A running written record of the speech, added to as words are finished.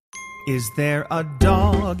Is there a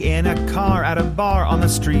dog in a car at a bar on the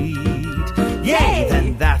street? Yay!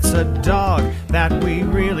 Then that's a dog that we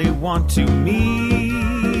really want to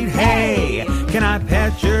meet. Hey, can I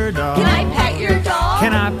pet your dog? Can I pet your dog?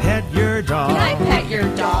 Can I pet your dog? Can I pet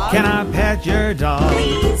your dog? Can I pet your dog?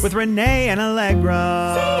 Please. With Renee and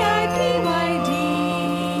Allegra. CIPYD.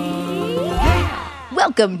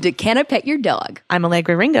 Welcome to Can I Pet Your Dog? I'm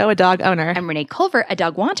Allegra Ringo, a dog owner. I'm Renee Culver, a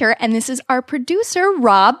dog wanter, and this is our producer,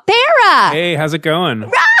 Rob Barra. Hey, how's it going?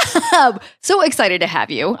 Rob! So excited to have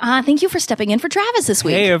you. Thank you for stepping in for Travis this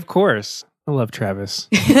week. Hey, of course. I love Travis.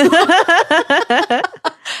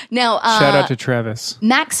 Now, Shout out to Travis.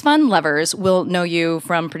 Max Fun lovers will know you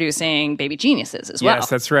from producing Baby Geniuses as well. Yes,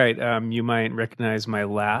 that's right. You might recognize my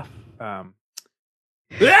laugh.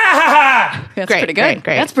 That's Great, pretty good.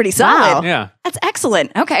 great. That's pretty solid. Wow. Yeah. That's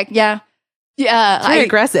excellent. Okay, yeah. Yeah, It's very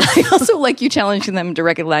aggressive. I also like you challenging them to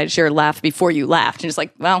recognize your laugh before you laughed. And just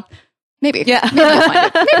like, well, maybe. Yeah. Maybe you'll find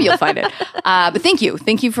it. Maybe you'll find it. But thank you.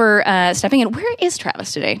 Thank you for stepping in. Where is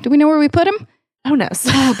Travis today? Do we know where we put him? Who knows?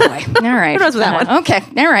 Oh, boy. All right. Who knows with that one? Okay.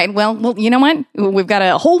 All right. Well, you know what? We've got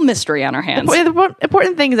a whole mystery on our hands. The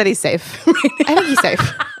important thing is that he's safe. I think he's safe.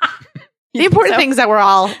 The important thing is that we're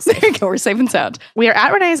all There you go. We're safe and sound. We are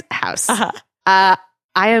at Renee's house. Uh-huh.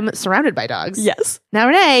 I am surrounded by dogs. Yes. Now,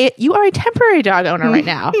 Renee, you are a temporary dog owner right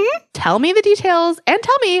now. Tell me the details and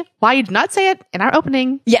tell me why you did not say it in our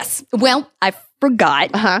opening. Yes. Well, I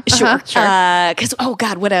forgot. Sure. Because, oh,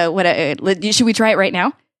 God, what a, should we try it right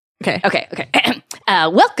now? Okay. Okay.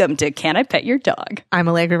 Welcome to Can I Pet Your Dog? I'm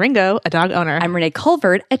Allegra Ringo, a dog owner. I'm Renee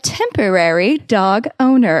Culvert, a temporary dog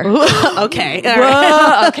owner. Okay. All Whoa,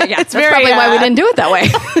 right. okay, yeah. It's That's very, probably why we didn't do it that way.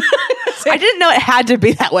 I didn't know it had to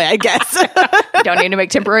be that way, I guess. You don't need to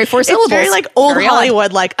make temporary four It's syllables. very like old Very odd.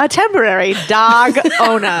 Hollywood, like a temporary dog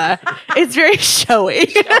owner. It's very showy.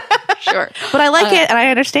 Sure. But I like it and I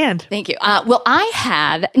understand. Thank you. Well, I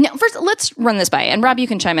have. Now, first, let's run this by. And Rob, you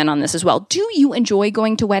can chime in on this as well. Do you enjoy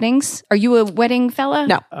going to weddings? Are you a wedding fella?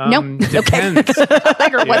 No. Nope. Depends.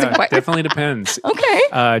 Allegra wasn't quite. Definitely depends.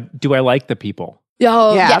 Okay. Do I like the people?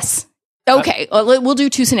 Oh, Yeah. yes. Okay. We'll do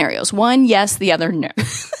two scenarios. One, yes. The other, no.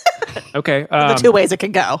 Okay. The two ways it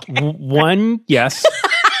can go. One, yes.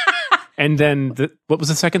 And then, what was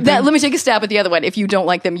the second thing? Let me take a stab at the other one. If you don't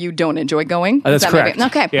like them, you don't enjoy going. That's Is that maybe-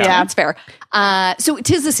 correct. Okay. Yeah. That's fair. So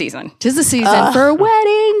 'tis the season. 'Tis the season for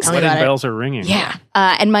weddings. Tell me Wedding about it. bells are ringing. Yeah.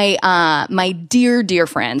 And my dear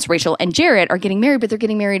friends, Rachel and Jared, are getting married, but they're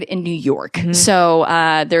getting married in New York. So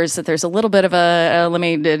there's a little bit of a let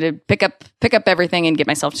me pick up everything and get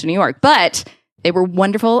myself to New York. But they were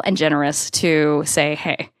wonderful and generous to say,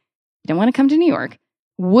 hey, you don't want to come to New York.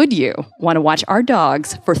 Would you want to watch our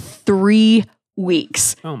dogs for 3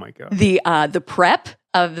 weeks? Oh my God. The prep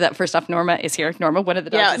of that. First off, Norma is here. Norma, one of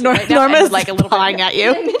the dogs. Yeah, is here right now, Norma's and, like a little pawing bit, at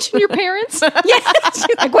you. Did I mention your parents? Yeah. She's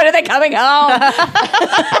like, when are they coming home?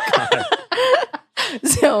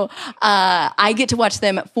 So I get to watch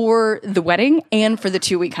them for the wedding and for the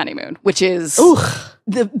 2-week honeymoon, which is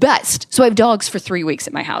the best. So I have dogs for 3 weeks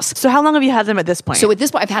at my house. So how long have you had them at this point? So at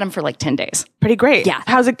this point, I've had them for like 10 days. pretty great. Yeah.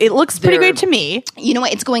 How's it? It looks pretty They're- great to me. You know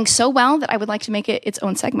what? It's going so well that I would like to make it its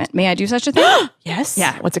own segment. May I do such a thing? Yes.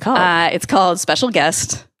 Yeah. What's it called? It's called Special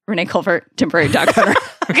Guest, Renee Culvert, Temporary Dog Owner.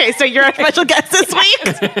 Okay, so you're a special guest this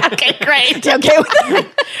week. Okay, great. You okay with that?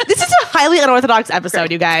 This is a highly unorthodox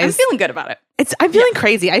episode, you I'm guys. feeling good about it. I'm feeling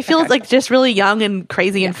crazy. I feel like just really young and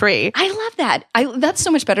crazy and free. I love that. That's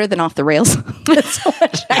so much better than Off the Rails. That's so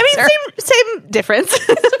much I mean, same difference.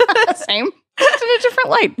 same. It's in a different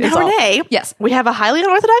light. Now, is all. Renee, Yes. we have a highly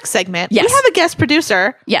unorthodox segment. Yes. We have a guest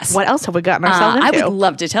producer. Yes. What else have we gotten ourselves I into? would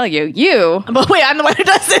love to tell you. You. But wait, I'm the one who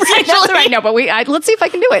does this. That's Actually. right. No, but let's see if I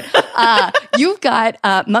can do it. You've got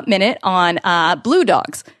Mutt Minute on Blue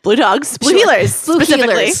Dogs. Blue dogs, blue Sure. healers, Blue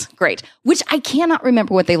specifically. healers. Great. Which I cannot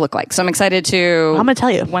remember what they look like. So I'm excited to I'm gonna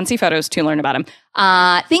tell you. one, see photos, two, learn about them.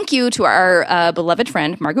 Thank you to our beloved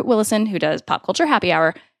friend, Margaret Willison, who does Pop Culture Happy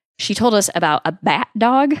Hour. She told us about a bat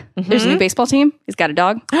dog. There's a new baseball team. He's got a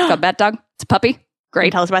dog. It's called Bat Dog. It's a puppy. Can you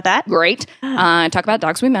Great. tell us about that? Great. Talk about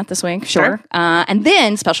dogs we met this week. Sure. And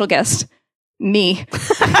then special guest, me,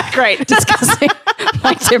 Great. discussing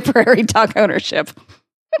my temporary dog ownership.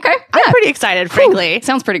 Okay. I'm pretty excited, frankly.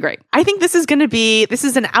 Sounds pretty great. I think this is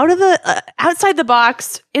an outside the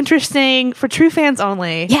box, interesting for true fans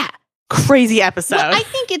only. Yeah. Crazy episode. Well, I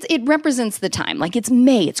think it represents the time. Like it's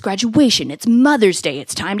May, it's graduation, it's Mother's Day,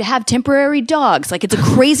 it's time to have temporary dogs. Like it's a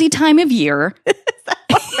crazy time of year.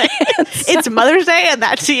 It's Mother's Day, and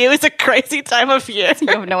that to you is a crazy time of year. You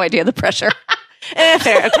have no idea the pressure.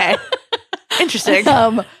 Fair, okay. Interesting.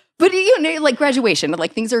 But like graduation,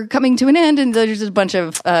 like things are coming to an end, and there's just a bunch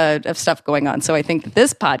of stuff going on. So I think that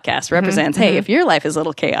this podcast represents, hey, if your life is a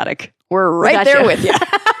little chaotic, we're right there with you.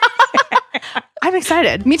 I'm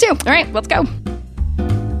excited. Me too. All right, let's go.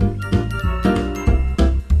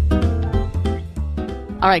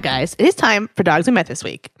 All right, guys, it is time for Dogs We Met this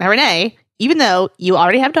week. Now, Renee, even though you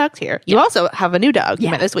already have dogs here, you also have a new dog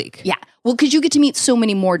you met this week. Yeah. Well, because you get to meet so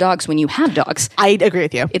many more dogs when you have dogs. I agree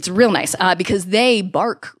with you. It's real nice because they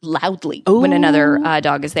bark loudly when another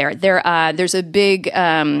dog is there. There's a big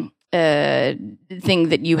thing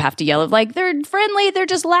that you have to yell of, like, they're friendly, they're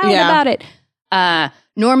just loud about it.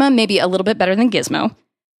 Norma maybe a little bit better than Gizmo.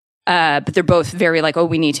 But they're both very like,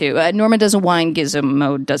 we need to. Norma does a whine,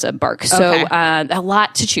 Gizmo does a bark. So a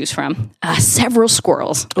lot to choose from. Several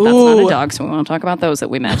squirrels. But that's not a dog, so we won't talk about those that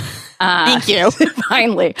we met. Thank you.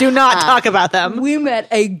 Finally. Do not talk about them. We met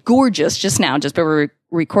a gorgeous, just before we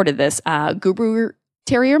recorded this, Goober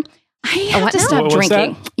Terrier. I have to stop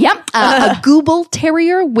drinking. Yep. A Gooble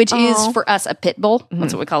Terrier, which is for us a pit bull.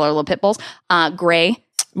 That's what we call our little pit bulls. Gray.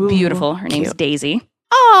 Beautiful. Her name's Daisy.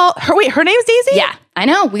 Oh, her name's Daisy? Yeah, I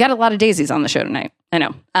know. We got a lot of daisies on the show tonight. I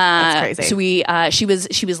know. That's crazy. So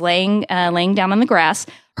she was laying down on the grass.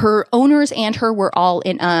 Her owners and her were all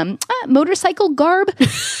in motorcycle garb.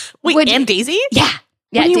 Wait, and Daisy? Yeah.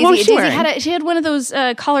 Yeah, Daisy had one of those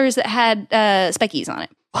collars that had spikies on it.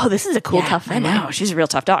 Oh, this is a cool, tough I family. know. She's a real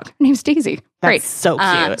tough dog. Her name's Daisy. That's Great. so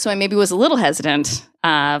cute. So I maybe was a little hesitant,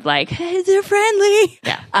 like, hey, they're friendly.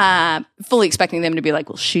 Yeah. Fully expecting them to be like,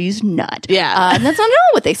 well, she's not. Yeah. And that's not at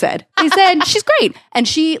all what they said. They said, she's great. And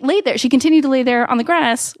she laid there. She continued to lay there on the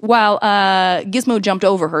grass while Gizmo jumped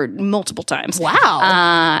over her multiple times.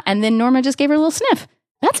 Wow. And then Norma just gave her a little sniff.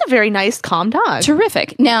 That's a very nice, calm dog.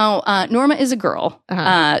 Terrific. Now, Norma is a girl,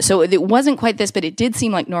 so it wasn't quite this, but it did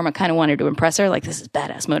seem like Norma kind of wanted to impress her, like, this is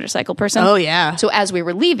badass motorcycle person. Oh, yeah. So as we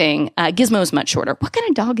were leaving, Gizmo's much shorter. What kind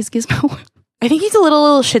of dog is Gizmo? I think he's a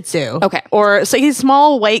little Shih Tzu. Okay. Or, so he's a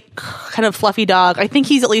small, white, kind of fluffy dog. I think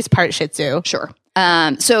he's at least part Shih Tzu. Sure.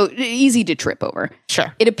 So easy to trip over.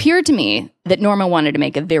 Sure. It appeared to me that Norma wanted to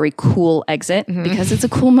make a very cool exit because it's a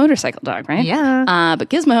cool motorcycle dog, right? Yeah. But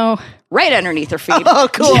Gizmo, right underneath her feet. Oh,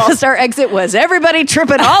 cool. Just our exit was everybody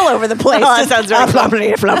tripping all over the place. Oh, that sounds very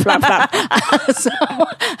cool. So,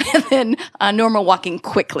 and then Norma walking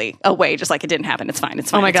quickly away, just like it didn't happen. It's fine.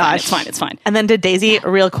 It's fine. Oh my gosh. It's fine. It's fine. And then did Daisy,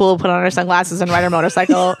 real cool, put on her sunglasses and ride her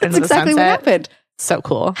motorcycle into That's the exactly sunset? what happened. So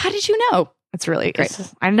cool. How did you know? It's really great.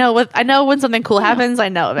 I know when something cool happens, I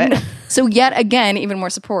know of it. So yet again, even more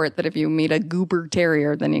support that if you meet a Goober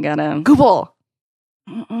Terrier, then you gotta Google.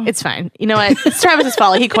 It's fine. You know what? It's Travis's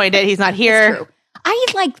fault. He coined it. He's not here. True. I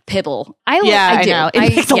like Pibble. I do. know. It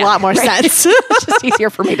makes a lot more sense. It's just easier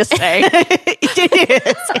for me to say. It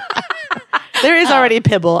is. There is already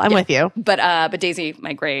Pibble. I'm with you. But Daisy,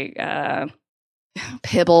 my gray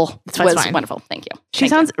Pibble, was fine. wonderful. Thank you. She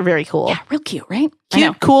sounds very cool. Yeah, real cute, right? I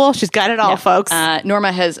know. Cute, cool. She's got it all, folks.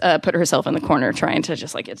 Norma has put herself in the corner trying to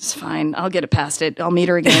just like, it's fine. I'll get it past it. I'll meet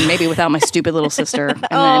her again, maybe without my stupid little sister, and then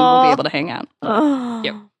we'll be able to hang out. That's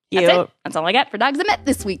it. That's all I got for Dogs I Met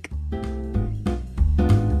this week.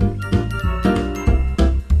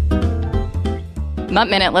 Mutt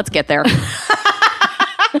Minute, let's get there.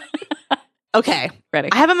 Okay. Ready?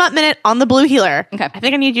 I have a Mutt Minute on the Blue Healer. Okay. I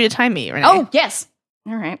think I need you to time me, Renee. Oh, yes.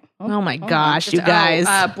 All right. Oh my gosh, you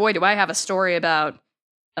guys. Boy, do I have a story about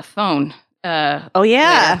a phone. Oh,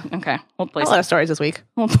 yeah. Later. Okay. Hold A please. lot of stories this week.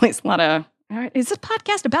 Hold please. A lot of. All right. Is this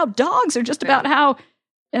podcast about dogs or just about how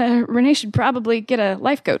Renee should probably get a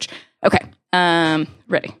life coach? Okay.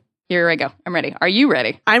 Ready. Here I go. I'm ready. Are you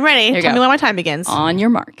ready? I'm ready. you Tell go. me when my time begins. On your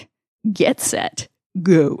mark. Get set.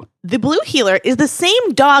 Go. The Blue Healer is the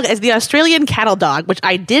same dog as the Australian cattle dog, which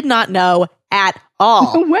I did not know at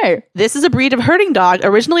all. No way. This is a breed of herding dog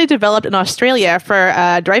originally developed in Australia for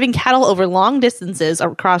driving cattle over long distances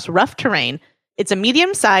across rough terrain. It's a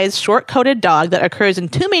medium-sized, short-coated dog that occurs in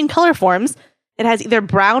two main color forms. It has either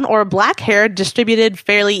brown or black hair distributed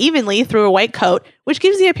fairly evenly through a white coat, which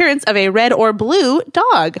gives the appearance of a red or blue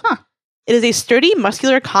dog. It is a sturdy,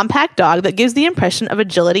 muscular, compact dog that gives the impression of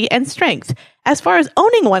agility and strength. As far as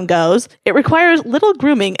owning one goes, it requires little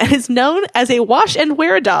grooming and is known as a wash and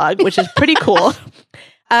wear dog, which is pretty cool.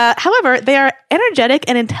 However, they are energetic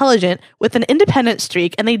and intelligent with an independent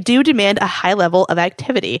streak, and they do demand a high level of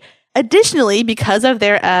activity. Additionally, because of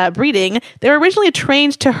their breeding, they were originally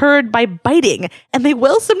trained to herd by biting, and they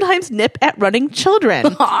will sometimes nip at running children.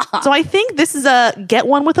 So I think this is a get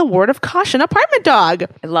one with a word of caution apartment dog.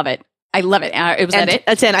 I love it. I love it. Was that it?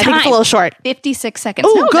 That's it. I think it's a little short. 56 seconds.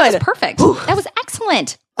 Ooh, No, good. that was perfect. That was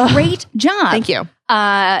excellent. Great job. Thank you.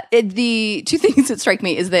 The two things that strike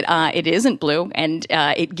me is that it isn't blue, and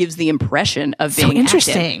it gives the impression of being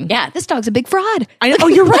interesting. active. Yeah, this dog's a big fraud. I know. Oh,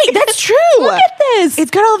 you're right. That's true. Look at this.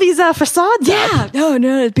 It's got all these facades. Yeah. up.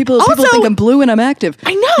 No. People Also- think I'm blue and I'm active.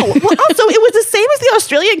 I know. Well, also, it was the same as the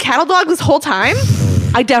Australian cattle dog this whole time.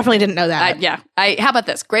 I definitely didn't know that. How about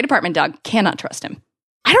this? Great apartment dog. Cannot trust him.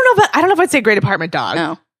 I don't know if I'd say great apartment dog.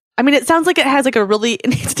 No. I mean, it sounds like it has like it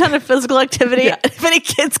needs a ton of physical activity. Yeah. If any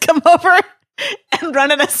kids come over and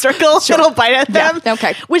run in a circle, it'll bite at them. Yeah.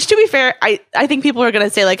 Okay. Which, to be fair, I think people are going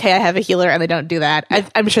to say like, hey, I have a healer, and they don't do that.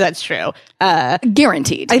 I'm sure that's true.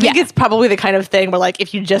 Guaranteed. I think it's probably the kind of thing where like,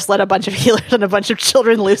 if you just let a bunch of healers and a bunch of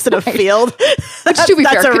children loose in a field, which to be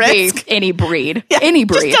fair that's a could risk. be any breed. Yeah, Any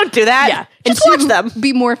breed. Just don't do that. Yeah. Just And watch to them.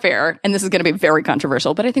 Be more fair, and this is going to be very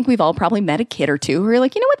controversial, but I think we've all probably met a kid or two who are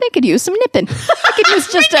like, you know what, they could use some nipping. They could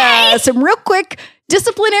use just some real quick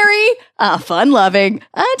disciplinary, fun-loving,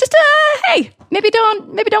 hey, maybe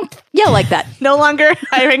don't yell like that. No longer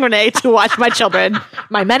hiring Renee to watch my children,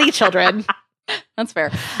 my many children. That's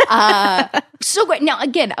fair. So great. Now,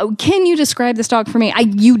 again, can you describe this dog for me?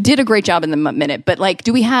 You did a great job in the minute, but like,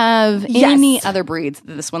 do we have any other breeds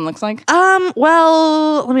that this one looks like?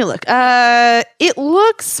 Well, let me look. It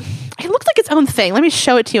looks like its own thing. Let me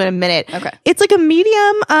show it to you in a minute. Okay. It's like a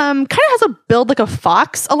medium, kind of has a build like a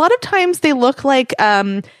fox. A lot of times they look like,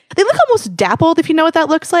 they look almost dappled, if you know what that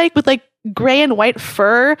looks like, with like gray and white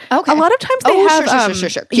fur. Okay. A lot of times they have,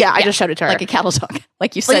 sure. Yeah, I just showed it to her. Like a cattle dog,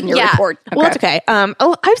 like you said in your report. Okay. Well, it's okay.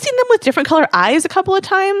 I've seen them with different color eyes a couple of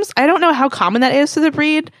times. I don't know how common that is to the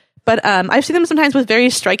breed, but I've seen them sometimes with very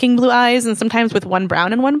striking blue eyes and sometimes with one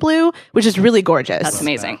brown and one blue, which is really gorgeous. That's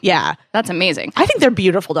amazing. Yeah. That's amazing. I think they're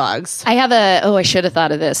beautiful dogs. I have I should have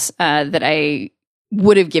thought of this, that I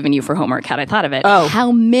would have given you for homework had I thought of it. Oh.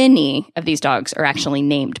 How many of these dogs are actually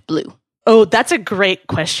named Blue? Oh, that's a great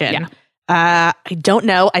question. Yeah. I don't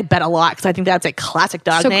know. I bet a lot because I think that's a classic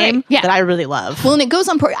dog So great. name Yeah. that I really love. Well, and it goes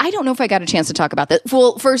on. I don't know if I got a chance to talk about that.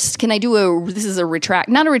 Well, first, can I do this is a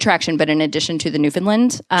not a retraction, but in addition to the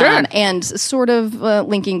Newfoundland, Sure. and sort of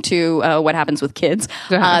linking to what happens with kids.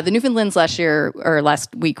 Uh-huh. The Newfoundlands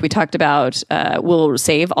last week, we talked about will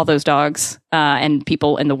save all those dogs and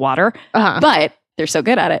people in the water, but they're so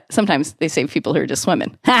good at it. Sometimes they save people who are just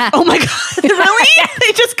swimming. Oh my God. Really?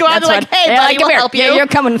 They just go out and like, hey, buddy, we'll help you. Yeah, you're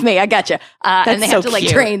coming with me. I got you. And they have so to like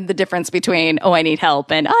cute. train the difference between, I need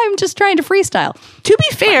help and I'm just trying to freestyle. To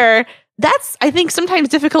be fair, that's, I think, sometimes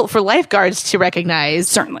difficult for lifeguards to recognize.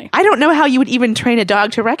 Certainly. I don't know how you would even train a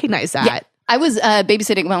dog to recognize that. Yeah. I was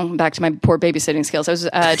babysitting. Well, back to my poor babysitting skills. I was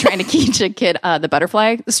trying to teach a kid the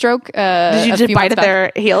butterfly stroke. Did you just bite at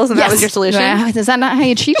their heels and that was your solution? Is that not how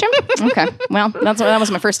you teach them? Okay. Well, that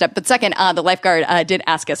was my first step. But second, the lifeguard did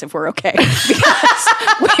ask us if we're okay because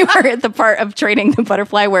we were at the part of training the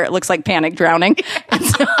butterfly where it looks like panic drowning. And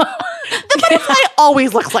so, The butterfly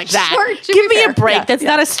always looks like that. Sure, to Give be me fair. a break. Yeah, That's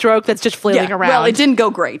not a stroke that's just flailing around. Well, it didn't go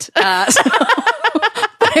great.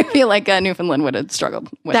 But I feel like Newfoundland would have struggled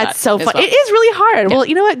with that. That's so as fun. well. It is really hard. Well,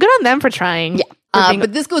 you know what? Good on them for trying. Yeah.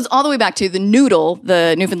 But this goes all the way back to the noodle,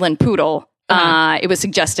 the Newfoundland poodle. It was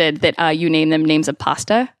suggested that you name them names of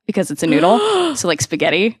pasta because it's a noodle. So like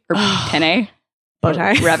spaghetti or penne,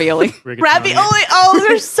 Bowtie. ravioli. Ravioli. Oh,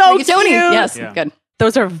 they're so cute. Rigatoni. Yes, Yeah. good.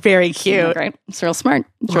 Those are very cute. Right. It's real smart.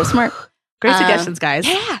 It's real smart. Great suggestions, guys.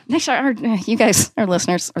 Yeah. Next, you guys, our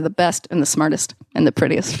listeners, are the best and the smartest and the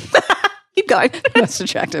prettiest, Keep going. most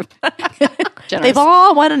attractive. Generous. They've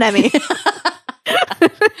all won an Emmy.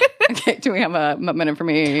 Okay, do we have a minute for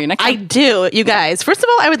me next I time? do, you guys. First of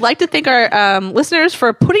all, I would like to thank our listeners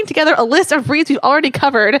for putting together a list of breeds we've already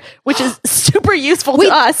covered, which is super useful to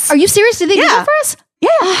us. Are you serious? Did they do Yeah. that for us? Yeah.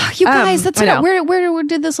 Oh, you guys, that's I know. where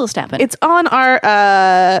did this list happen? It's on our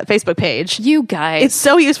Facebook page. you guys. It's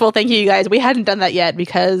so useful. Thank you guys. We hadn't done that yet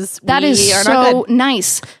because That we is are so not good.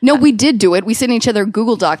 nice. No, we did do it. We sent each other a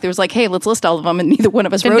Google Doc. There was like, hey, let's list all of them, and neither one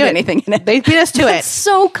of us Didn't wrote do it. anything in it. They beat us to That's it.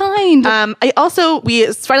 so kind. We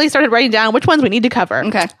finally started writing down which ones we need to cover.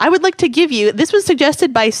 Okay. I would like to give you, this was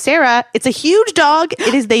suggested by Sarah. It's a huge dog.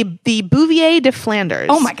 It is the Bouvier de Flanders.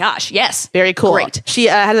 Oh my gosh, yes. Very cool. Great. She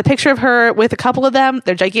has a picture of her with a couple of them.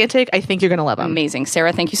 They're gigantic. I think you're going to love them. Amazing.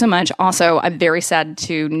 Sarah, thank you so much. Also, I'm very sad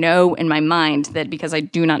to know in my mind that because I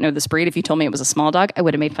do not know this breed, if you told me it was a small dog, I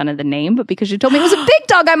would have made fun of the name, but because you told me it was a big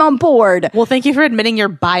dog, I'm on board. Well, thank you for admitting your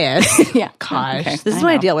bias. Yeah. Gosh, Okay. this is I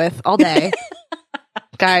what I know. deal with all day.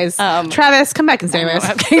 Guys, Travis, come back and say this.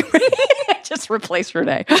 Okay. Just replace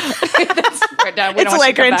Renee. We're done. We It's don't want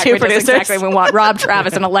you to Allegra come and back. two We just producers. Exactly. We want Rob,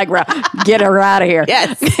 Travis, and Allegra. Get her out of here.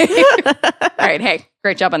 Yes. All right. Hey,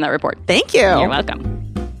 great job on that report. Thank you. You're welcome.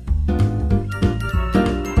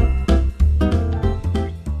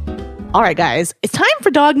 All right, guys, it's time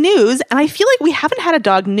for dog news, and I feel like we haven't had a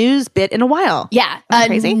dog news bit in a while. Yeah,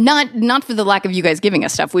 crazy? Not for the lack of you guys giving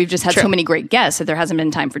us stuff. We've just had so many great guests that there hasn't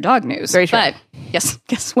been time for dog news. Very true. But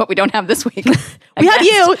guess what? We don't have this week. We have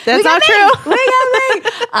you. That's not true. We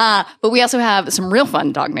got me. But we also have some real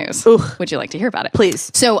fun dog news. Ooh. Would you like to hear about it?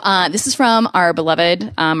 Please. So this is from our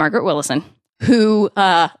beloved Margaret Willison, who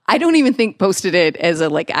I don't even think posted it as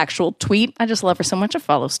a actual tweet. I just love her so much. I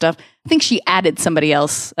follow stuff. I think she added somebody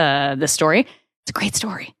else this story. It's a great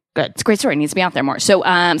story. Good. It's a great story. It needs to be out there more. So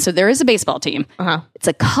so there is a baseball team. Uh-huh. It's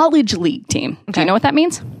a college league team. Do you know what that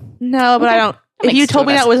means? No, but I don't. If makes you two told of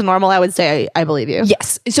me us. that was normal, I would say I believe you.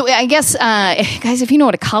 Yes. So I guess, guys, if you know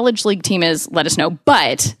what a college league team is, let us know.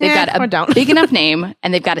 But they've or got a don't. big enough name,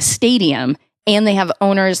 and they've got a stadium, and they have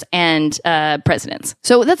owners and presidents.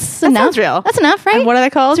 So that's enough. sounds real. That's enough, right? And what are they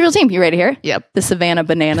called? It's a real team. You ready to hear? Yep. The Savannah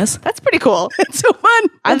Bananas. That's pretty cool. It's so fun.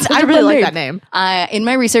 I really like that name. In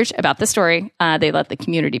my research about this story, they let the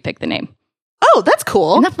community pick the name. Oh, that's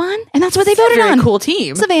cool. Isn't that fun? And that's what they It's a voted very on. cool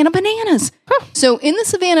team. Savannah Bananas. So in the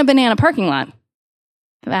Savannah Banana parking lot,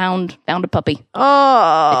 found a puppy.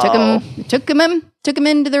 Oh. They took him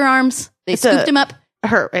into their arms. They It's scooped him up.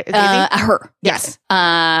 Her. Right? It's Her. Yes.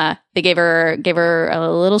 They gave her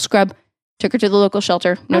a little scrub. Took her to the local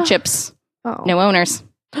shelter. No chips. Oh. No owners.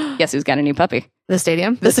 Guess who's got a new puppy? The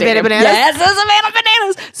stadium? The Savannah stadium. Bananas? Yes, the Savannah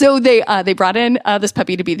Bananas. So they brought in this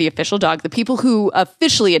puppy to be the official dog. The people who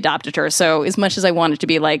officially adopted her. So as much as I want it to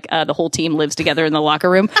be like the whole team lives together in the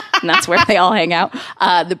locker room, and that's where they all hang out.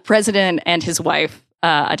 The president and his wife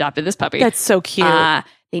adopted this puppy. That's so cute.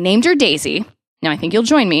 They named her Daisy. Now I think you'll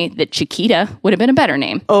join me that Chiquita would have been a better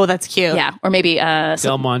name. Oh, that's cute. Yeah, or maybe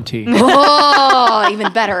Del Monte. oh,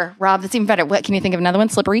 even better, Rob. That's even better. What can you think of another one?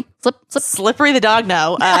 Slippery, slip. Slippery the dog,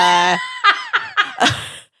 no.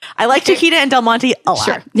 I like Chiquita and Del Monte a lot.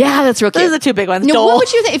 Sure. Yeah, that's real cute. Those are the two big ones. No, Dole. what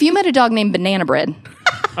would you think if you met a dog named Banana Bread?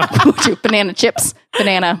 What would you? Banana chips,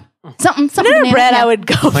 banana something. Banana bread, yeah. I would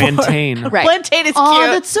go for. Plantain. Right. Plantain is Oh,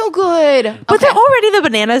 cute. that's so good. But Okay. they're already the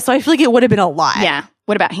bananas, so I feel like it would have been a lot. Yeah.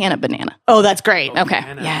 What about Hannah Banana? Oh, that's great. Okay.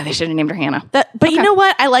 Hannah. Yeah, they should have named her Hannah. But you know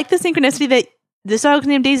what? I like the synchronicity that this dog's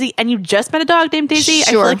named Daisy and you just met a dog named Daisy. I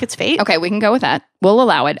feel Sure. like it's fate. Okay, we can go with that. We'll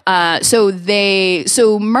allow it.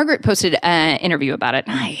 So Margaret posted an interview about it.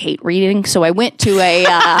 I hate reading, so I went to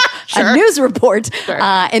a news report.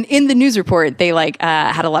 And in the news report, they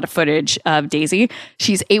had a lot of footage of Daisy.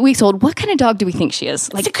 She's 8 weeks old. What kind of dog do we think she is?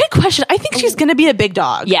 It's a good question. I think she's going to be a big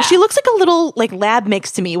dog. Yeah. She looks like a little lab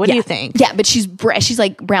mix to me. What do you think? Yeah, but she's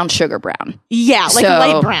like brown sugar brown. Yeah, like So,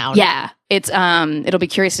 light brown. Yeah, it's it'll be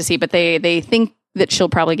curious to see, but they think that she'll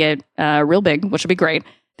probably get real big, which will be great.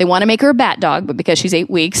 They want to make her a bat dog, but because she's 8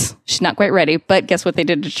 weeks, she's not quite ready. But guess what they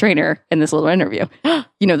did to train her in this little interview?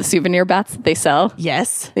 You know the souvenir bats that they sell?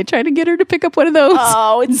 Yes. They tried to get her to pick up one of those.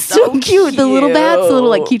 Oh, it's so cute. The little bats, the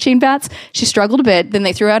little cute. keychain bats. She struggled a bit. Then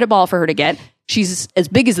they threw out a ball for her to get. She's as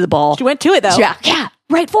big as the ball. She went to it though. Yeah,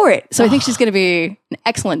 right for it. So I think she's going to be an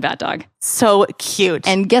excellent bat dog. So cute.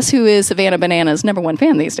 And guess who is Savannah Banana's #1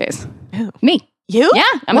 fan these days? Me. You? Yeah,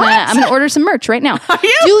 I'm gonna order some merch right now. Are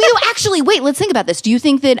you? Do you actually wait? Let's think about this. Do you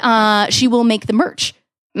think that she will make the merch?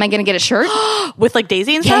 Am I gonna get a shirt? With like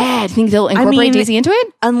Daisy and stuff? Yeah, do you think they'll incorporate mean, Daisy into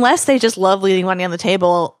it? Unless they just love leaving money on the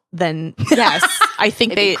table, then yes. I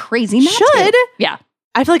think It'd they be crazy. Not should. to. Yeah,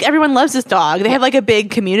 I feel like everyone loves this dog. They have like a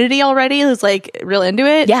big community already who's like real into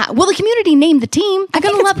it. yeah. Well, the community named the team. They're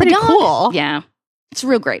think gonna it's love the pretty dog. cool. Yeah, it's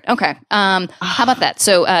real great. Okay. How about that?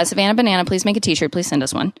 So, Savannah Banana, please make a T-shirt. Please send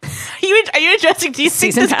us one. Are you addressing? Do you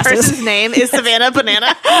think Season this passes. person's name is Savannah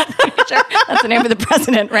Banana? Sure. That's the name of the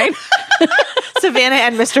president, right? Savannah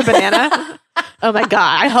and Mr. Banana. Oh my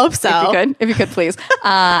god, I hope so. If you could, please.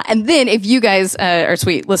 And then if you guys, our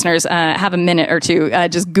sweet listeners, have a minute or two,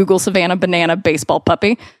 just Google Savannah Banana baseball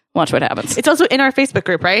puppy. Watch what happens. It's also in our Facebook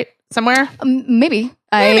group, right? Somewhere. Maybe.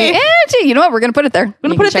 Maybe. You know what? We're going to put it there. I'm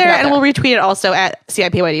going to put it there and we'll retweet it also at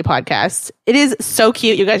CIPYD podcast. It is so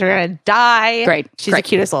cute. You guys are going to die. Great. She's Great. the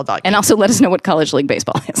cutest little dog. And also let us know what college league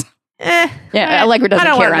baseball is. Yeah, Allegra doesn't I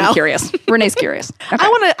don't care. wanna I'm know. curious. Renee's curious. Okay.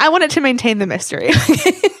 I want it to maintain the mystery.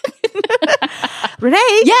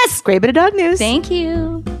 Renee. Yes. Great bit of dog news. Thank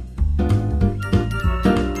you.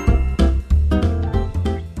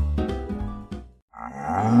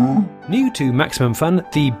 New to Maximum Fun,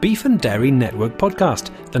 the Beef and Dairy Network podcast,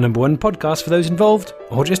 the #1 podcast for those involved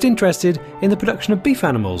or just interested in the production of beef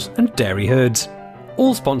animals and dairy herds.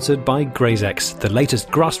 All sponsored by GrazeX, the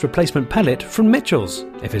latest grass replacement pellet from Mitchell's.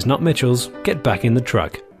 If it's not Mitchell's, get back in the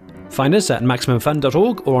truck. Find us at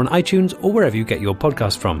MaximumFun.org or on iTunes or wherever you get your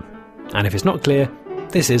podcast from. And if it's not clear,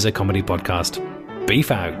 this is a comedy podcast.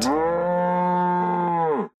 Beef out.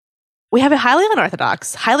 we have a highly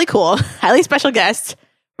unorthodox, highly cool, highly special guest,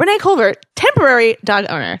 Renee Colbert, temporary dog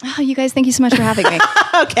owner. Oh, you guys, thank you so much for having me.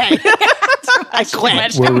 Okay. I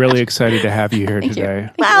quit. We're really excited to have you here Thank you. today.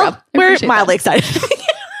 Thank you, Well, Rob. I we're appreciate mildly that. excited.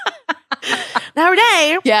 Now,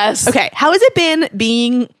 Renee. Yes. Okay, how has it been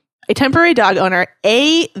being a temporary dog owner,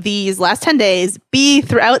 A, these last 10 days, B,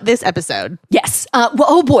 throughout this episode? Yes. Well,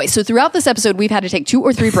 oh boy. So throughout this episode, we've had to take 2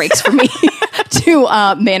 or 3 breaks for me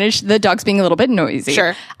to manage the dogs being a little bit noisy.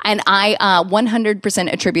 Sure. And I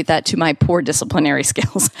 100% attribute that to my poor disciplinary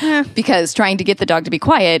skills because trying to get the dog to be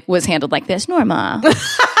quiet was handled like this. Norma, do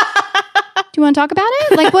you want to talk about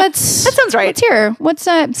it? Like what's... That sounds right. What's here? What's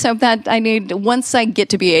so that I need, once I get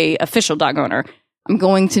to be a official dog owner, I'm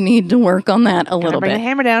going to need to work on that a little Bring bit. the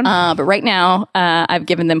hammer down. But right now, I've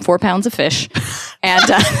given them 4 pounds of fish. And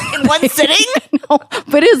In one sitting? no,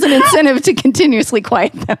 but it is an incentive to continuously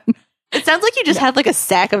quiet them. It sounds like you just have like a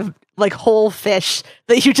sack of like whole fish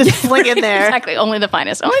that you just fling in there. Exactly. Only the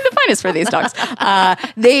finest for these dogs.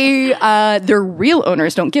 Their real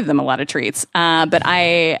owners don't give them a lot of treats. But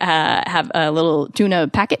I have little tuna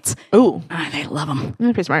packets. Ooh, They love them.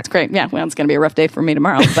 that's pretty smart. It's great. Yeah. Well, it's going to be a rough day for me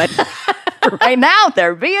tomorrow, but right now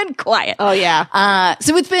they're being quiet. Oh, yeah.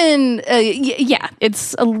 So it's been, yeah,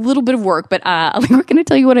 it's a little bit of work, but we're going to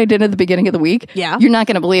tell you what I did at the beginning of the week. Yeah. You're not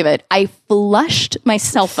going to believe it. I flushed my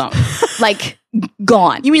cell phone. Like,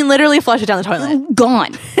 gone. You mean literally flush it down the toilet?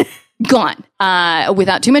 Gone.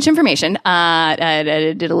 Without too much information.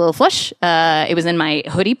 I did a little flush. It was in my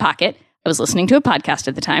hoodie pocket. I was listening to a podcast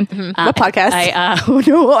at the time. What podcast?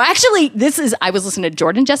 Actually, I was listening to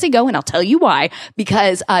Jordan Jesse Go, and I'll tell you why.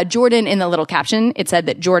 Because Jordan, in the little caption, it said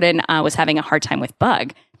that Jordan was having a hard time with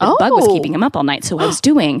Bug. The Bug was keeping him up all night. So I was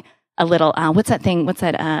doing a little, what's that thing? What's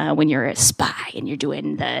that when you're a spy and you're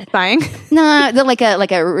doing the... Spying? No, like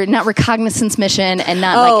a not reconnaissance mission and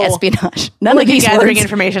not like espionage. None Like of these gathering words.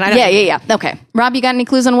 information. I don't Yeah. Okay. Rob, you got any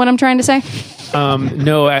clues on what I'm trying to say?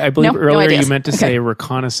 No, I believe No earlier ideas. you meant to Okay. say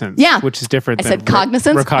reconnaissance. Yeah. Which is different I than said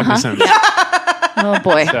cognizance? recognizance. Oh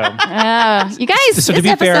boy. So, You guys, so to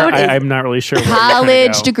this be fair, episode is I'm not really sure where you're trying to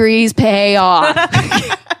college go. degrees pay off.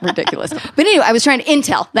 Ridiculous. But anyway, I was trying to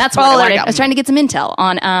intel. That's what Oh, I there we wanted. go. I was trying to get some intel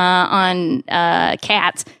on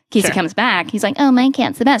cats. In case he comes back, he's like, "Oh, my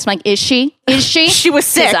cat's the best." I'm like, "Is she? Is she?" She was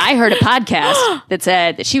sick. 'Cause I heard a podcast that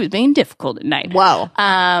said that she was being difficult at night. Wow.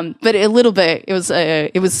 But a little bit. It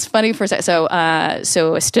was funny for a second. So I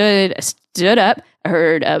stood up. I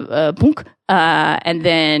heard a boonk. And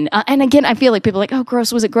then, and again, I feel like people are like, "Oh,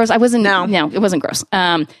 gross." Was it gross? I wasn't. No, it wasn't gross.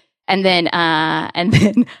 And then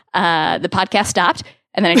the podcast stopped.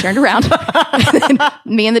 And then I turned around. And then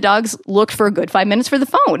me and the dogs looked for a good 5 minutes for the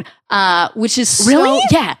phone, which is Really?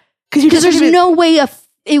 yeah. Because There's no way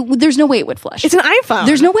there's no way it would flush. It's an iPhone.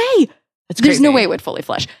 There's no way. There's no crazy. way it would fully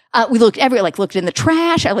flush. We looked looked in the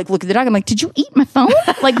trash. I looked at the dog. I'm like, "Did you eat my phone?"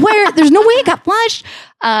 Like, where? There's no way it got flushed.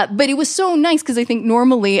 But it was so nice because I think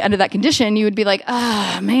normally under that condition you would be like,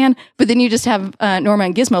 man." But then you just have Norma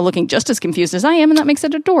and Gizmo looking just as confused as I am, and that makes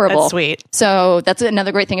it adorable. That's sweet. So that's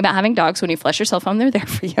another great thing about having dogs. When you flush your cell phone, they're there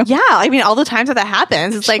for you. Yeah, I mean, all the times that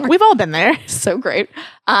happens, it's like we've all been there. So great.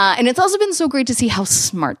 And it's also been so great to see how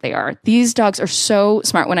smart they are. These dogs are so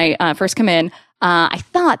smart. When I first come in, I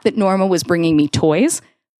thought that Norma was bringing me toys,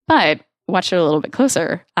 but watch it a little bit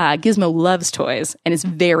closer. Gizmo loves toys and is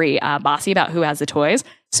very bossy about who has the toys.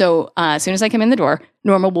 So as soon as I come in the door,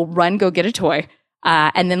 Norma will run, go get a toy,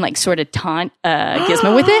 and then like sort of taunt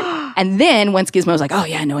Gizmo with it. And then once Gizmo's like, "Oh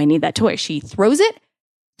yeah, no, I need that toy," she throws it.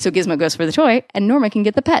 So Gizmo goes for the toy and Norma can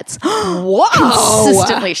get the pets. Whoa.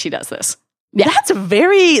 Consistently, she does this. Yeah. That's like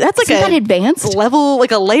Isn't that advanced? level,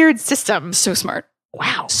 like a layered system. So smart.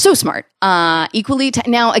 Wow. So smart. Equally.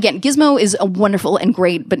 Now, again, Gizmo is a wonderful and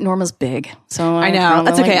great, but Norma's big. So I know. probably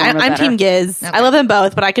That's okay. like Norma I'm better. Team Giz. I love them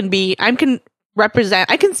both, but I can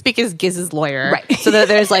speak as Giz's lawyer. Right. So that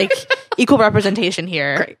there's like equal representation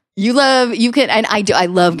here. Great. You can, and I do. I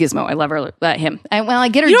love Gizmo. I love him. I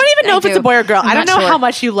get her. You don't even know I if it's do. a boy or girl. I'm I don't not know sure. how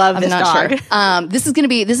much you love I'm this not dog. sure. This is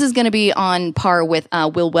gonna be on par with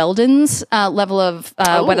Will Weldon's level of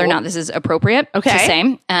whether or not this is appropriate. Okay. It's the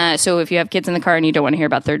same. So if you have kids in the car and you don't want to hear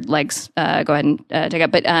about their legs, go ahead and take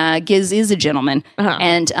up. But Giz is a gentleman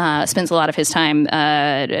and spends a lot of his time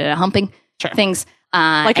humping things.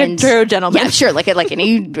 Like a true gentleman. Yeah, sure. Like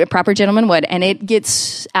any proper gentleman would. And it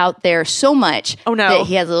gets out there so much that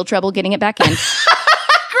he has a little trouble getting it back in.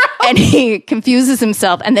 And he confuses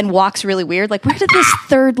himself and then walks really weird. Like, where did this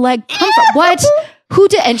third leg come from? What? Who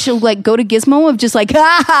did? And she'll like go to Gizmo of just like,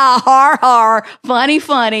 har, har,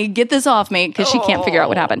 funny, get this off me. Because she can't figure out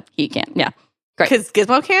what happened. He can't. Yeah. Great. Because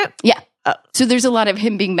Gizmo can't? Yeah. So there's a lot of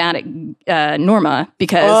him being mad at Norma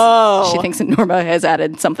because she thinks that Norma has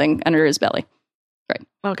added something under his belly.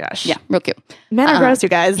 Oh gosh. Yeah, real cute. Men are gross, you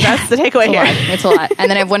guys. That's the takeaway here. It's a lot. And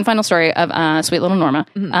then I have one final story of sweet little Norma.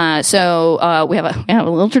 So we have a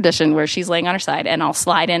little tradition where she's laying on her side, and I'll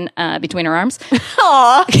slide in between her arms.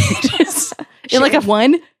 Aw. In like a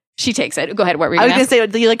one, she takes it. Go ahead. What were you I was going gonna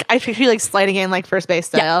to say, I picture you like sliding in like first base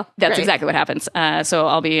style. That's Great. exactly what happens. So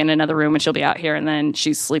I'll be in another room and she'll be out here, and then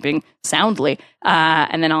she's sleeping soundly.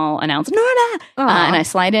 And then I'll announce Norma, and I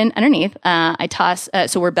slide in underneath. I toss.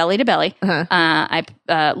 So we're belly to belly. I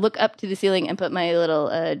look up to the ceiling and put my little.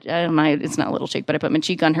 It's not a little cheek, but I put my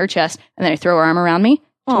cheek on her chest, and then I throw her arm around me.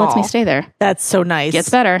 She lets me stay there. That's so nice.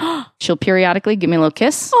 Gets better. She'll periodically give me a little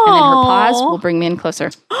kiss, and then her paws will bring me in closer,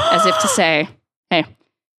 as if to say, "Hey,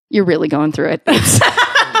 you're really going through it.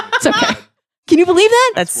 It's okay." Can you believe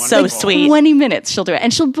that? That's so sweet. 20 minutes she'll do it,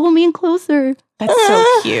 and she'll pull me in closer. That's so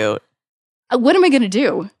cute. What am I going to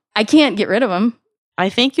do? I can't get rid of them. I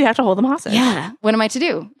think you have to hold them hostage. Yeah. What am I to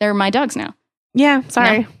do? They're my dogs now. Yeah.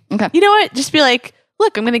 Sorry. No? Okay. You know what? Just be like,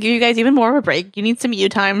 look, I'm going to give you guys even more of a break. You need some you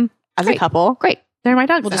time as a couple. Great. They're my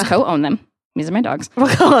dogs. We'll just co-own them. These are my dogs.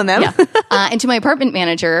 We'll co-own them. Yeah. And to my apartment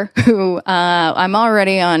manager, who I'm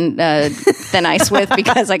already on thin ice with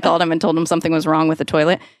because I called him and told him something was wrong with the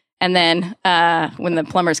toilet. And then when the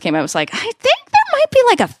plumbers came, I was like, I think there might be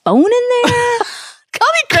like a phone in there. Call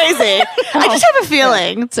me crazy. I just have a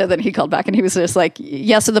feeling. Yeah. So then he called back and he was just like,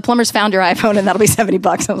 yeah, so the plumbers found your iPhone and that'll be $70.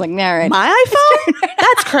 I was like, all right. My iPhone?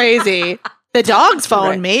 That's crazy. The dog's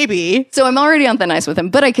phone, maybe. So I'm already on thin ice with him,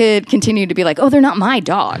 but I could continue to be like, oh, they're not my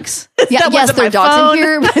dogs. Yeah, That yes, wasn't there are my dogs phone. in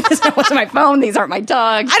here, but that wasn't my phone. These aren't my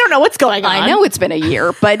dogs. I don't know what's going on. I know it's been a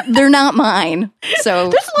year, but they're not mine. So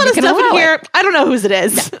There's a lot of stuff in here. I don't know whose it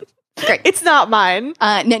is. Great. It's not mine.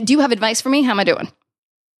 Now, do you have advice for me? How am I doing?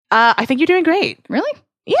 I think you're doing great. Really?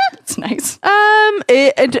 Yeah. That's nice.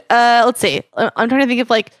 Let's see. I'm trying to think of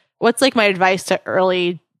like what's like my advice to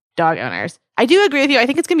early dog owners. I do agree with you. I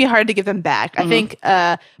think it's gonna be hard to give them back. I think,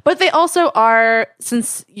 but they also are,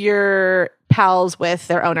 since you're pals with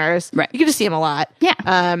their owners, Right. you get to see them a lot.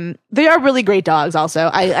 Yeah. They are really great dogs.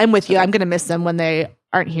 Also, I'm with you. I'm gonna miss them when they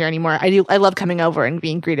aren't here anymore. I love coming over and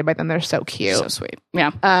being greeted by them. They're so cute. So sweet.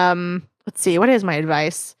 Yeah. Let's see. What is my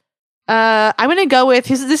advice? I'm gonna go with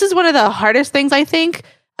this is one of the hardest things I think.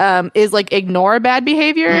 Is like ignore bad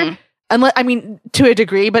behavior. Unless, I mean, to a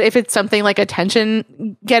degree, but if it's something like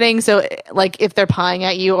attention getting, so like if they're pawing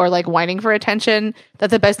at you or like whining for attention, that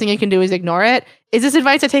the best thing you can do is ignore it. Is this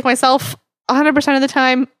advice I take myself 100% of the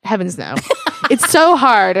time? Heavens no. It's so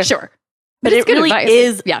hard. Sure. But it's it good really advice.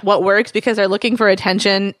 is Yeah. what works because they're looking for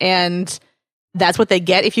attention and that's what they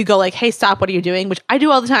get. If you go like, hey, stop, what are you doing? Which I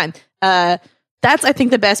do all the time. That's, I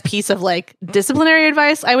think, the best piece of like disciplinary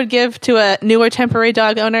advice I would give to a newer temporary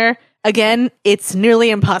dog owner. Again, it's nearly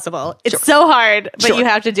impossible. It's so hard, but you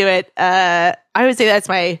have to do it. I would say that's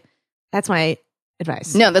my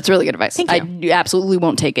advice. No, that's really good advice. Thank you. I absolutely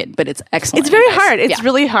won't take it, but it's excellent. It's very advice. hard. It's Yeah.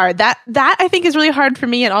 really hard. That I think is really hard for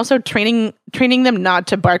me, and also training them not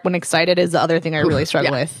to bark when excited is the other thing I really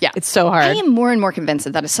struggle with. Yeah. It's so hard. I am more and more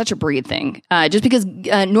convinced that is such a breed thing. Just because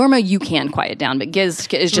Norma, you can quiet down, but Giz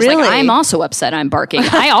is just Really? like, I'm also upset I'm barking.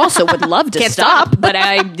 I also would love to Can't stop, stop.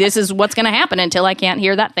 but this is what's going to happen until I can't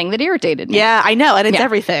hear that thing that irritated me. Yeah, I know, and it's Yeah.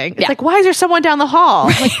 everything. It's Yeah. like, why is there someone down the hall?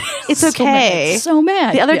 Like, it's okay. So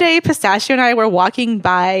mad. The other Yeah. day, Pistachio and I were walking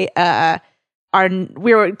by.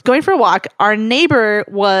 We were going for a walk. Our neighbor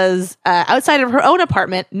was outside of her own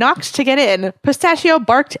apartment, knocked to get in. Pistachio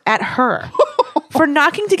barked at her for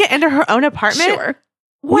knocking to get into her own apartment. Sure.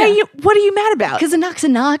 What are you mad about? Because a knock's a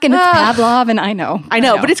knock and it's Pavlov, and I know. I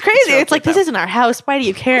know, but it's crazy. real It's like, cute, this isn't our house. Why do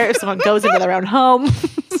you care if someone goes into their own home?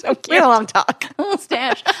 So cute. We had a long talk. though.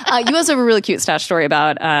 Stash. You also have a really cute Stash story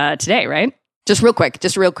about today, right? Just real quick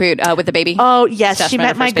with the baby. Oh, yes. Stash She met her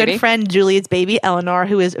met my first good baby. friend Julia's baby, Eleanor,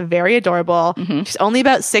 who is very adorable. She's only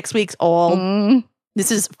about 6 weeks old.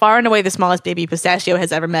 This is far and away the smallest baby Pistachio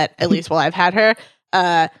has ever met, at least while I've had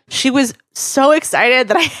her. She was so excited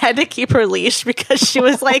that I had to keep her leash because she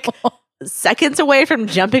was like seconds away from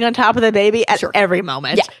jumping on top of the baby at every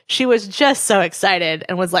moment. Yeah. She was just so excited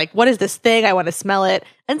and was like, what is this thing? I want to smell it.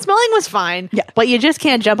 And smelling was fine. Yeah. But you just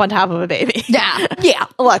can't jump on top of a baby. Yeah. Yeah.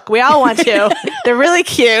 Look, we all want to. They're really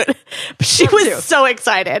cute. But she was so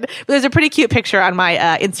excited. But there's a pretty cute picture on my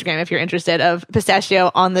Instagram if you're interested of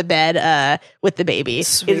Pistachio on the bed with the baby.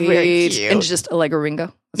 Sweet. It's very cute. And it's just Allegra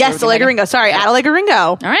Ringo. Yes, Allegra Ringo. Sorry, at Allegra Ringo.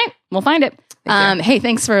 All right. We'll find it. Hey,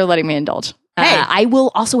 thanks for letting me indulge. Hey. I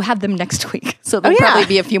will also have them next week. So there'll yeah. probably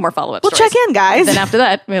be a few more follow-up We'll stories. check in, guys. Then after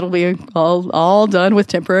that, it'll be all done with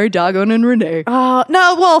temporary dog owner and Renee. No,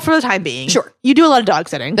 well, for the time being. Sure. You do a lot of dog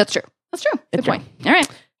sitting. That's true. That's true. Good point. All right.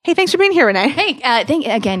 Hey, thanks for being here, Renee. Hey,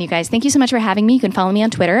 again, you guys, thank you so much for having me. You can follow me on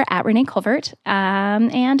Twitter at Renee Culvert.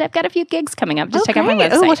 And I've got a few gigs coming up. Just check out my website.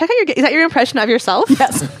 Oh, well, check out is that your impression of yourself?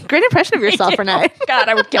 Yes. Great impression of yourself, Renee. God,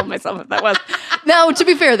 I would kill myself if that was. No, to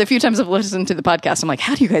be fair, the few times I've listened to the podcast, I'm like,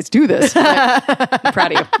 how do you guys do this? I'm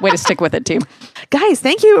proud of you. Way to stick with it, team. Guys,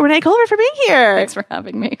 thank you, Renee Culver, for being here. Thanks for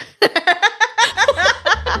having me.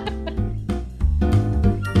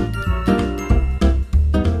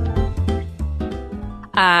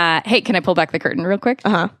 Hey, can I pull back the curtain real quick?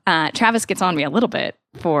 Travis gets on me a little bit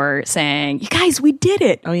for saying, you guys, we did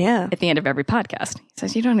it. Oh, yeah. At the end of every podcast. He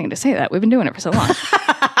says, you don't need to say that. We've been doing it for so long.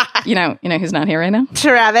 you know who's not here right now?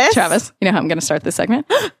 Travis. You know how I'm going to start this segment?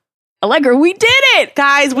 Allegra, we did it.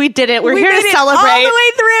 Guys, we did it. We're We here did to it celebrate. all the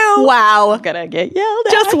way through. Wow. I'm going to get yelled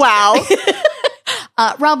at. Just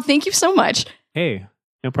wow. Rob, thank you so much. Hey,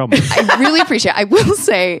 no problem. I really appreciate it. I will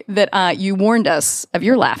say that you warned us of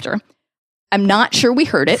your laughter. I'm not sure we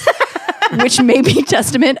heard it, which may be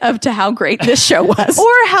testament to how great this show was.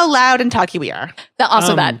 Or how loud and talky we are.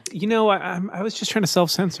 Also that. You know, I was just trying to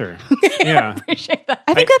self-censor. Yeah. Appreciate that.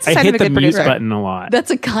 I think that's the I sign hit of a the good mute producer. button a lot.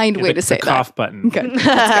 That's a kind way to say the that. cough button. Good.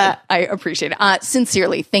 That's good. I appreciate it.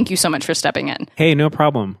 Sincerely, thank you so much for stepping in. Hey, no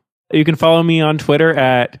problem. You can follow me on Twitter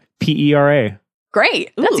at PERA.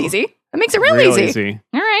 Great. That's Ooh. easy. That makes it real easy.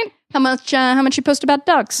 All right. How much you post about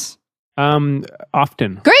dogs?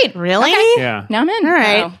 Often. Great. Really? Okay. Yeah. Now I'm in. All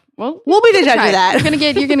right. Well, We'll be the judge try of it. that.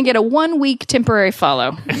 You're gonna get a 1 week temporary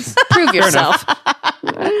follow. Prove yourself.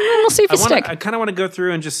 And we'll see if you stick. I kind of want to go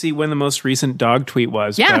through and just see when the most recent dog tweet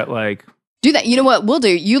was. Yeah. But like, Do that. You know what we'll do?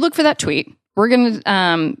 You look for that tweet. We're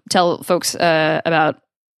gonna tell folks about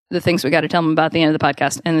the things we got to tell them about at the end of the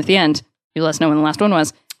podcast, and at the end, you let us know when the last one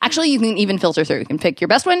was. Actually, you can even filter through. You can pick your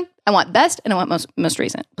best one. I want best, and I want most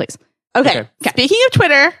recent, please. Okay. Speaking of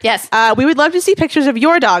Twitter, Yes. we would love to see pictures of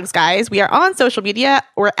your dogs, guys. We are on social media.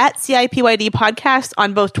 We're at CIPYD Podcast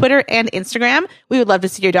on both Twitter and Instagram. We would love to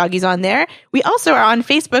see your doggies on there. We also are on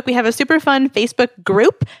Facebook. We have a super fun Facebook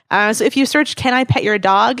group. So if you search Can I Pet Your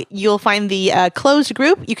Dog, you'll find the closed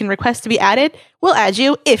group. You can request to be added. We'll add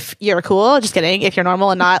you if you're cool. Just kidding. If you're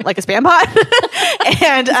normal and not like a spam bot.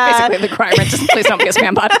 And Basically, the requirement. Just please don't be a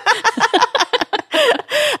spam bot.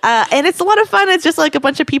 and it's a lot of fun. It's just like a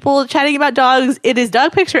bunch of people chatting about dogs. It is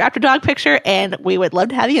dog picture after dog picture, and we would love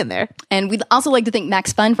to have you in there. And we'd also like to thank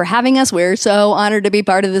Max Fun for having us. We're so honored to be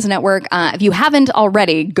part of this network. If you haven't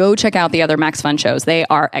already, go check out the other Max Fun shows. They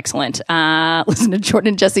are excellent. Listen to Jordan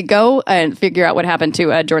and Jesse go and figure out what happened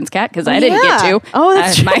to Jordan's cat, because I didn't get to. Oh,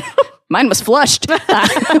 that's true. Mine was flushed. You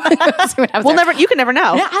can never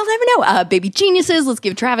know. Yeah, I'll never know. Baby Geniuses. Let's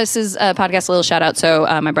give Travis's podcast a little shout out. So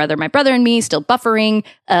my brother and me still buffering.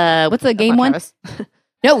 What's the game one?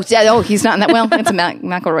 No, he's not in that. Well, it's a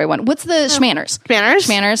McElroy one. What's the Schmanners?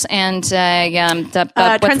 Schmanners. And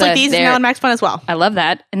Trends Like These is now on Max Fun as well. I love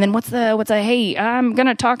that. And then what's the hey, I'm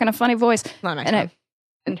gonna talk in a funny voice. Not Max And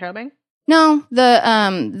Fun. Interrobang? No,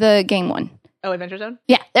 the game one. Oh, Adventure Zone?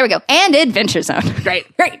 Yeah, there we go. And Adventure Zone. Great.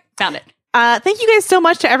 Found it. Thank you guys so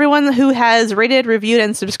much to everyone who has rated, reviewed,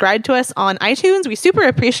 and subscribed to us on iTunes. We super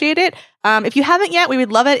appreciate it. If you haven't yet, we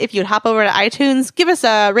would love it if you'd hop over to iTunes, give us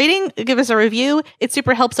a rating, give us a review. It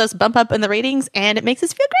super helps us bump up in the ratings, and it makes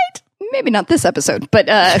us feel great. Maybe not this episode, but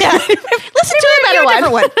Listen to a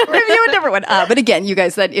better one. Review a different one. But again, you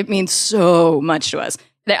guys, that it means so much to us.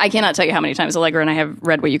 I cannot tell you how many times Allegra and I have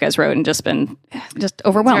read what you guys wrote and just been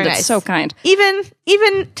overwhelmed. Very It's nice. so kind. Even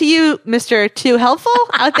to you, Mr. Too Helpful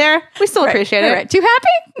out there, we still appreciate it. Right. Too happy?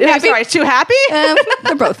 Yeah, sorry, too happy?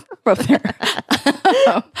 They're both there.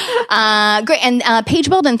 Great. And Paige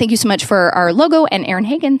Weldon, thank you so much for our logo. And Aaron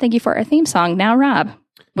Hagen, thank you for our theme song. Now, Rob,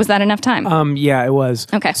 was that enough time? Yeah, it was.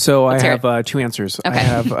 Okay, So I let's hear have two answers. Okay, I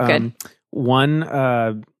have good.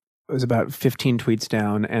 one was about 15 tweets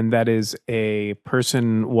down, and that is a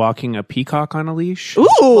person walking a peacock on a leash. Ooh.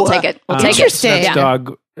 We'll take it. We'll take it. Interesting. That's Yeah.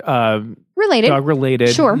 dog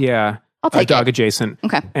related. Sure. Yeah. I'll take dog it. adjacent.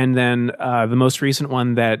 Okay. And then the most recent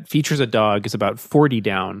one that features a dog is about 40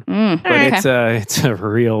 down. But Okay. it's a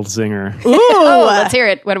real zinger. Ooh. Oh, let's hear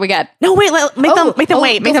it. What do we got? No, wait, make them wait. go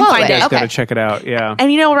Make them follow find it. it. You Okay. gotta check it out. Yeah. And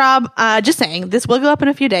you know, Rob, just saying, this will go up in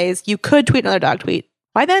a few days. You could tweet another dog tweet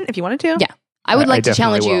by then if you wanted to. Yeah. I would I like to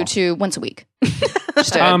challenge definitely you will. to once a week.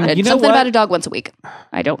 Just you know something what? about a dog once a week.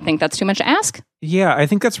 I don't think that's too much to ask. Yeah, I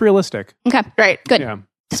think that's realistic. Okay. Great. Good. Yeah.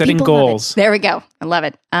 Setting People love it. goals. There we go. I love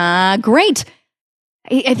it. Great.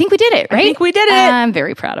 I think we did it, right? I think we did it. I'm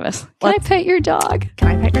very proud of us. Can I pet your dog?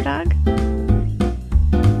 Can I pet your dog?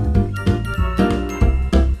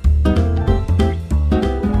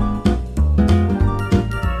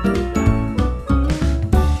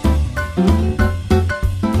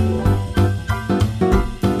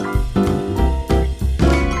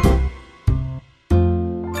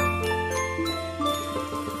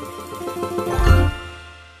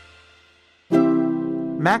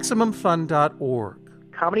 MaximumFun.org.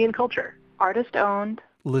 Comedy and culture. Artist owned.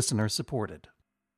 Listener supported.